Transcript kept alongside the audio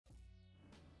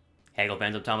Hey, Eagle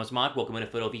fans, I'm Thomas Mott. Welcome into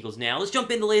Philadelphia Eagles Now. Let's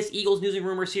jump into the latest Eagles news and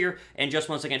rumors here in just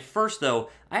 1 second. First, though,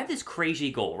 I have this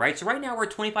crazy goal, right? So right now we're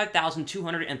at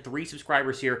 25,203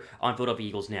 subscribers here on Philadelphia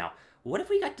Eagles Now. What if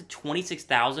we got to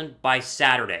 26,000 by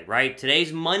Saturday, right?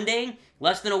 Today's Monday,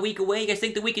 less than a week away. You guys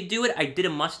think that we could do it? I did a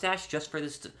mustache just for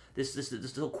this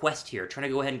little quest here, trying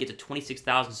to go ahead and get to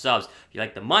 26,000 subs. If you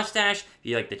like the mustache, if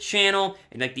you like the channel,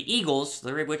 and you like the Eagles,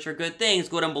 three of which are good things,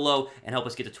 go down below and help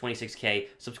us get to 26K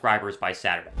subscribers by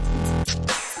Saturday.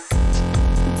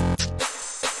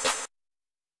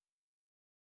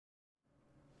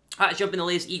 Let's jump in the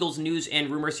latest Eagles news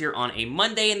and rumors here on a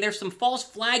Monday, and there's some false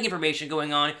flag information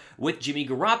going on with Jimmy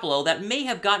Garoppolo that may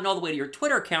have gotten all the way to your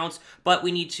Twitter accounts, but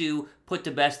we need to put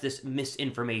to best this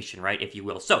misinformation, right, if you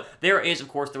will. So, there is, of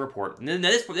course, the report. And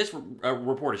this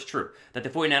report is true, that the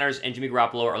 49ers and Jimmy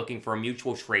Garoppolo are looking for a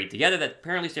mutual trade together, that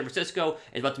apparently San Francisco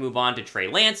is about to move on to Trey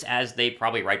Lance, as they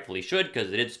probably rightfully should, because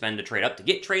they did spend a trade up to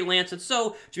get Trey Lance, and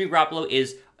so Jimmy Garoppolo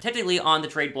is technically on the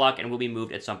trade block and will be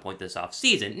moved at some point this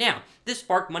offseason. Now, this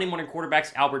sparked Monday Morning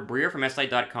Quarterback's Albert Breer from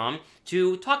SI.com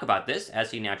to talk about this, as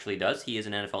he naturally does. He is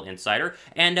an NFL insider,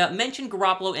 and mentioned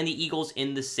Garoppolo and the Eagles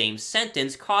in the same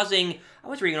sentence, causing, I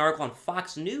was reading an article on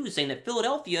Fox News saying that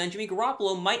Philadelphia and Jimmy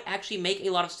Garoppolo might actually make a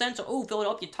lot of sense. Oh,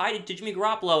 Philadelphia tied it to Jimmy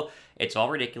Garoppolo. It's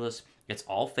all ridiculous. It's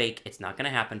all fake. It's not going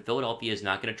to happen. Philadelphia is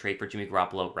not going to trade for Jimmy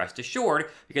Garoppolo, rest assured,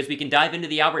 because we can dive into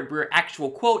the Albert Breer actual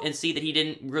quote and see that he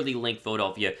didn't really link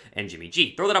Philadelphia and Jimmy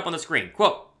G. Throw that up on the screen.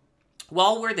 Quote,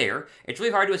 "While we're there, it's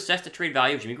really hard to assess the trade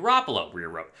value of Jimmy Garoppolo," Breer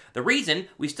wrote. "The reason,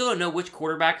 we still don't know which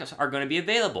quarterbacks are going to be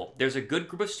available. There's a good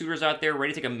group of suitors out there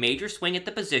ready to take a major swing at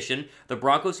the position. The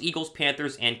Broncos, Eagles,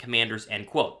 Panthers, and Commanders," end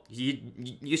quote.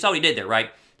 You saw what he did there,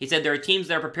 right? He said there are teams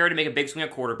that are prepared to make a big swing at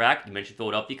quarterback. You mentioned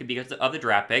Philadelphia could be because of the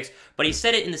draft picks, but he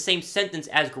said it in the same sentence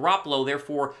as Garoppolo,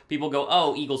 therefore people go,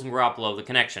 oh, Eagles and Garoppolo, the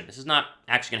connection. This is not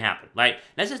actually going to happen, right?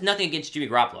 And this has nothing against Jimmy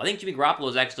Garoppolo. I think Jimmy Garoppolo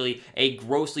is actually a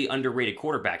grossly underrated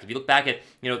quarterback. If you look back at,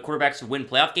 quarterbacks who win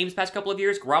playoff games the past couple of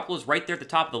years, Garoppolo is right there at the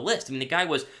top of the list. I mean, the guy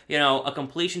was, a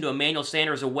completion to Emmanuel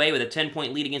Sanders away with a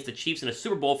 10-point lead against the Chiefs in a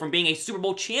Super Bowl from being a Super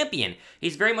Bowl champion.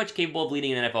 He's very much capable of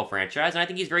leading an NFL franchise, and I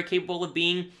think he's very capable of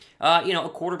being, a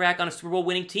quarterback on a Super Bowl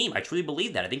winning team. I truly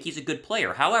believe that. I think he's a good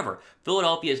player. However,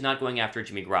 Philadelphia is not going after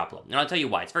Jimmy Garoppolo. And I'll tell you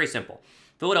why. It's very simple.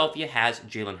 Philadelphia has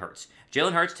Jalen Hurts.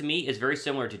 Jalen Hurts, to me, is very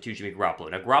similar to Jimmy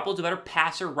Garoppolo. Now, Garoppolo's a better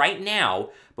passer right now,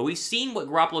 but we've seen what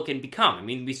Garoppolo can become. I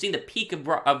mean, we've seen the peak of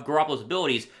Garoppolo's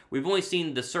abilities. We've only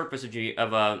seen the surface of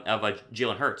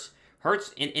Jalen Hurts.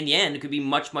 Hurts, in the end, could be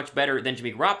much, much better than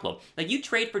Jimmy Garoppolo. Like, you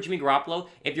trade for Jimmy Garoppolo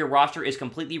if your roster is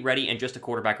completely ready and just a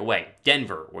quarterback away.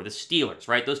 Denver or the Steelers,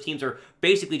 right? Those teams are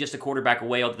basically just a quarterback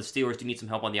away, although the Steelers do need some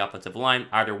help on the offensive line.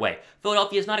 Either way,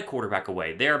 Philadelphia is not a quarterback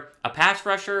away. They're a pass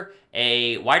rusher,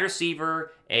 a wide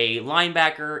receiver, a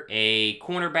linebacker, a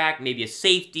cornerback, maybe a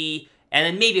safety, and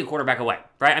then maybe a quarterback away,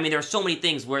 right? I mean, there are so many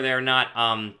things where they're not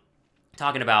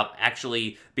talking about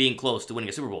actually being close to winning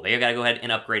a Super Bowl. They got to go ahead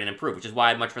and upgrade and improve, which is why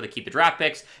I'd much rather keep the draft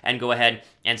picks and go ahead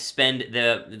and spend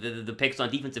the picks on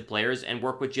defensive players and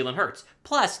work with Jalen Hurts.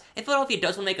 Plus, if Philadelphia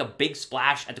does want to make a big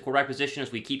splash at the quarterback position,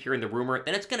 as we keep hearing the rumor,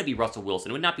 then it's going to be Russell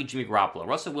Wilson. It would not be Jimmy Garoppolo.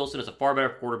 Russell Wilson is a far better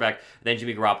quarterback than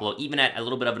Jimmy Garoppolo. Even at a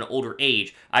little bit of an older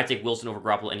age, I'd take Wilson over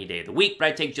Garoppolo any day of the week, but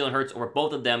I'd take Jalen Hurts over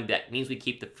both of them. That means we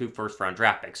keep the 2 first-round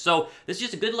draft picks. So this is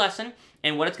just a good lesson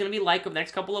and what it's going to be like over the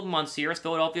next couple of months here as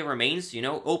Philadelphia remains,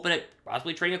 open at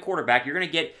possibly trading a quarterback. You're going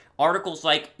to get articles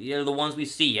like, the ones we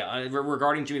see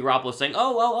regarding Jimmy Garoppolo saying,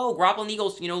 Garoppolo and the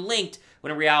Eagles, linked,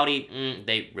 when in reality,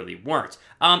 they really weren't.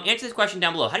 Answer this question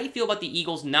down below. How do you feel about the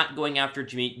Eagles not going after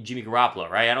Jimmy Garoppolo,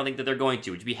 right? I don't think that they're going to.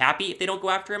 Would you be happy if they don't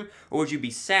go after him, or would you be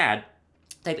sad?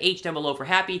 Type H down below for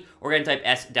happy, or again type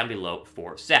S down below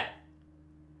for sad.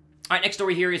 All right, next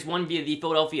story here is one via the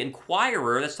Philadelphia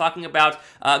Inquirer that's talking about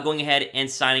going ahead and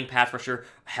signing pass rusher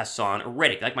Hasson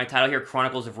Reddick. Like my title here,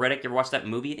 Chronicles of Reddick. You ever watched that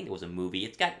movie? I think it was a movie.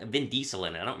 It's got Vin Diesel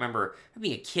in it. I don't remember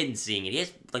being a kid and seeing it. He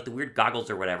has like the weird goggles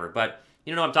or whatever, but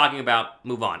you know what I'm talking about.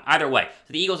 Move on. Either way,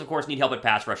 so the Eagles, of course, need help at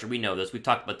pass rusher. We know this. We've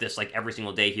talked about this like every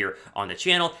single day here on the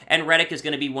channel. And Reddick is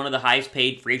going to be one of the highest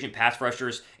paid free agent pass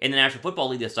rushers in the National Football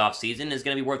League this offseason. Is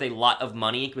going to be worth a lot of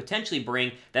money and could potentially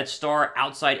bring that star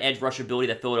outside edge rushability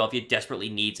that Philadelphia desperately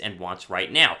needs and wants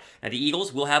right now. Now, the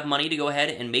Eagles will have money to go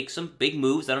ahead and make some big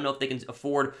moves. I don't know if they can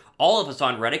afford all of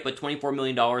Hasson Reddick, but $24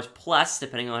 million plus,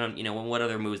 depending on what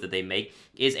other moves that they make,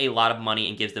 is a lot of money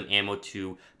and gives them ammo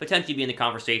to potentially be in the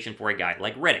conversation for a guy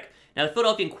like Reddick. Now, the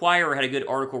Philadelphia Inquirer had a good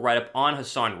article write-up on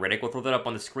Hasson Reddick. We'll throw that up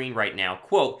on the screen right now.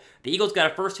 Quote, "The Eagles got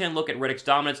a first-hand look at Reddick's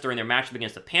dominance during their matchup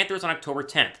against the Panthers on October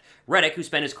 10th. Reddick, who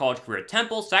spent his college career at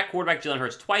Temple, sacked quarterback Jalen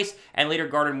Hurts twice and later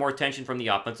garnered more attention from the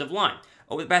offensive line.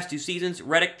 Over the past 2 seasons,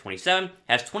 Reddick, 27,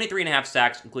 has 23.5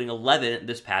 sacks, including 11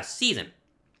 this past season.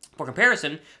 For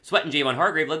comparison, Sweat and Javon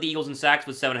Hargrave led the Eagles in sacks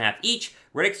with 7.5 each.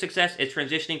 Reddick's success is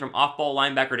transitioning from off-ball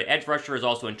linebacker to edge rusher is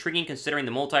also intriguing considering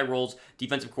the multi-roles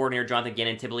defensive coordinator Jonathan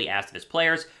Gannon typically asked of his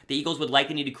players. The Eagles would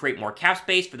likely need to create more cap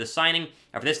space for the signing,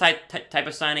 or for this type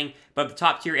of signing, but of the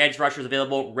top-tier edge rushers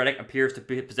available, Reddick appears to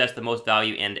possess the most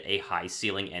value and a high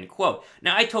ceiling, end quote.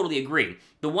 Now, I totally agree.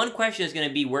 The one question is going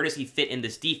to be, where does he fit in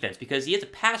this defense? Because he is a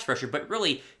pass rusher, but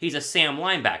really, he's a Sam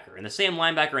linebacker. And the Sam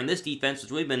linebacker in this defense has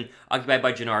really been occupied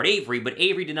by Jannard Avery, but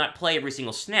Avery did not play every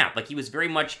single snap. Like, he was very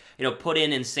much, put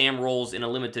in Sam roles in a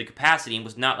limited capacity and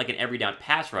was not like an every down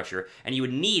pass rusher. And you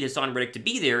would need Haason Reddick to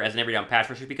be there as an every down pass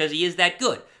rusher because he is that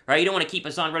good, right? You don't want to keep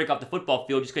Haason Reddick off the football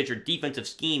field just because your defensive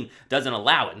scheme doesn't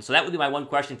allow it. And so that would be my one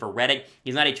question for Reddick.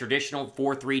 He's not a traditional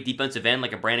 4-3 defensive end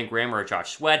like a Brandon Graham or a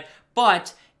Josh Sweat,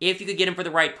 but if you could get him for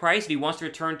the right price, if he wants to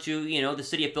return to, the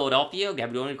city of Philadelphia,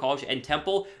 Gabriel College, and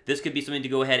Temple, this could be something to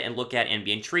go ahead and look at and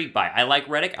be intrigued by. I like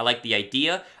Reddick. I like the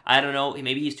idea. I don't know.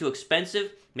 Maybe he's too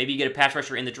expensive. Maybe you get a pass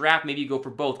rusher in the draft. Maybe you go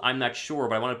for both. I'm not sure,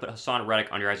 but I want to put Haason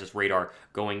Reddick on your guys' radar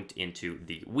going into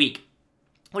the week.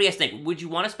 What do you guys think? Would you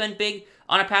want to spend big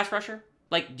on a pass rusher?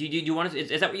 Like, do you want to?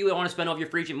 Is that what you would want to spend all of your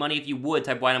free agent money? If you would,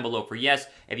 type Y down below for yes.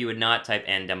 If you would not, type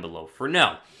N down below for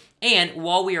no. And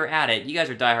while we are at it, you guys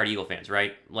are diehard Eagle fans,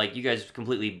 right? Like, you guys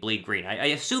completely bleed green. I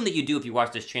assume that you do if you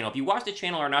watch this channel. If you watch the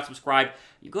channel or are not subscribed,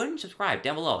 you go ahead and subscribe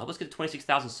down below. Help us get to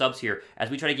 26,000 subs here as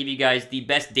we try to give you guys the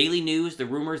best daily news, the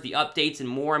rumors, the updates, and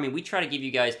more. I mean, we try to give you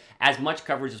guys as much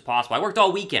coverage as possible. I worked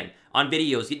all weekend on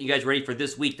videos, getting you guys ready for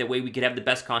this week. That way we could have the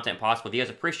best content possible. If you guys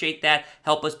appreciate that,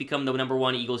 help us become the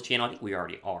 #1 Eagles channel. I think we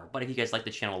already are. But if you guys like the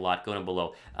channel a lot, go down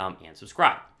below and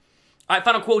subscribe. All right,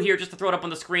 final quote here, just to throw it up on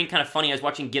the screen. Kind of funny, I was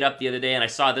watching Get Up the other day, and I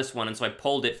saw this one, and so I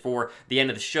pulled it for the end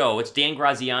of the show. It's Dan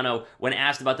Graziano, when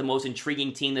asked about the most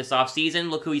intriguing team this offseason.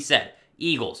 Look who he said.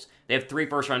 Eagles. They have 3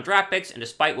 first-round draft picks, and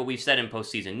despite what we've said in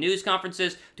postseason news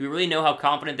conferences, do we really know how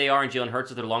confident they are in Jalen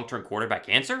Hurts as their long-term quarterback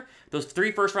answer? Those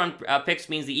 3 first-round picks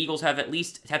means the Eagles have to at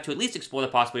least explore the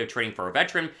possibility of trading for a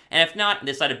veteran, and if not,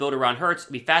 they decide to build around Hurts.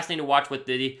 It'll be fascinating to watch what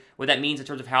that means in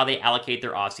terms of how they allocate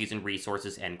their offseason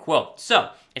resources, end quote. So,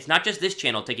 it's not just this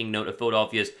channel taking note of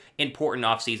Philadelphia's important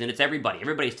offseason, it's everybody.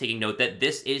 Everybody's taking note that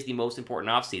this is the most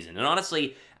important offseason, and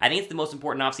honestly, I think it's the most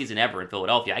important offseason ever in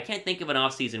Philadelphia. I can't think of an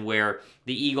offseason where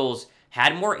the Eagles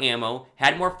had more ammo,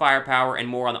 had more firepower, and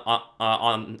more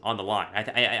on the line.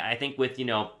 I think with,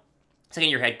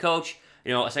 second-year head coach,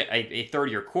 a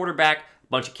third-year quarterback,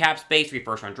 bunch of cap space, 3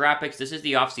 first-round draft picks. This is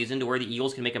the offseason to where the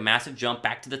Eagles can make a massive jump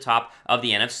back to the top of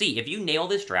the NFC. If you nail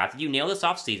this draft, if you nail this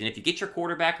offseason, if you get your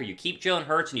quarterback or you keep Jalen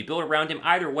Hurts and you build around him,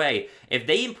 either way, if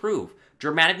they improve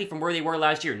dramatically from where they were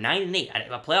last year, 9-8,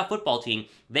 a playoff football team,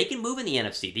 they can move in the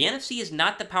NFC. The NFC is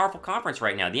not the powerful conference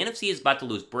right now. The NFC is about to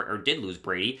lose, or did lose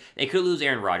Brady. They could lose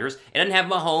Aaron Rodgers. It doesn't have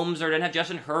Mahomes, or it doesn't have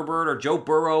Justin Herbert, or Joe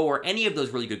Burrow, or any of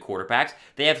those really good quarterbacks.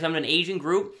 They have some of an Asian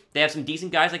group. They have some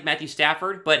decent guys like Matthew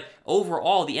Stafford, but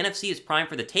overall, the NFC is primed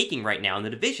for the taking right now, and the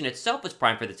division itself is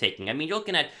primed for the taking. I mean, you're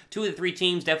looking at 2 of the 3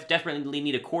 teams desperately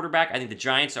need a quarterback. I think the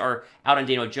Giants are out on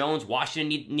Daniel Jones.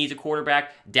 Washington needs a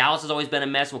quarterback. Dallas has always been a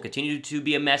mess, will continue to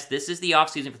be a mess. This is the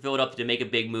offseason for Philadelphia to make a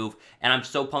big move, and I'm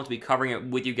so pumped to be covering it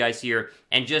with you guys here,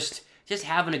 and just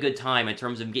having a good time in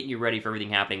terms of getting you ready for everything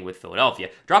happening with Philadelphia.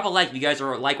 Drop a like if you guys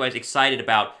are likewise excited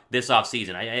about this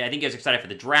offseason. I think you guys are excited for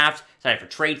the draft, excited for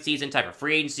trade season, excited for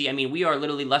free agency. I mean, we are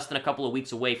literally less than a couple of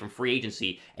weeks away from free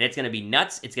agency, and it's going to be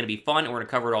nuts, it's going to be fun, and we're going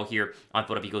to cover it all here on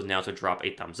Philadelphia Eagles Now, so drop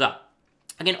a thumbs up.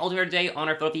 Again, all here today on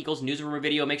our Philadelphia Eagles news and rumor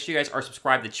video. Make sure you guys are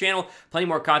subscribed to the channel. Plenty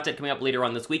more content coming up later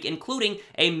on this week, including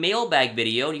a mailbag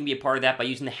video. You can be a part of that by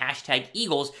using the hashtag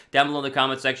Eagles down below in the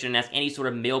comment section and ask any sort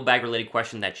of mailbag-related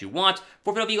question that you want.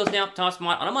 For Philadelphia Eagles Now, Thomas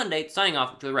Mott on a Monday, signing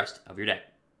off for the rest of your day.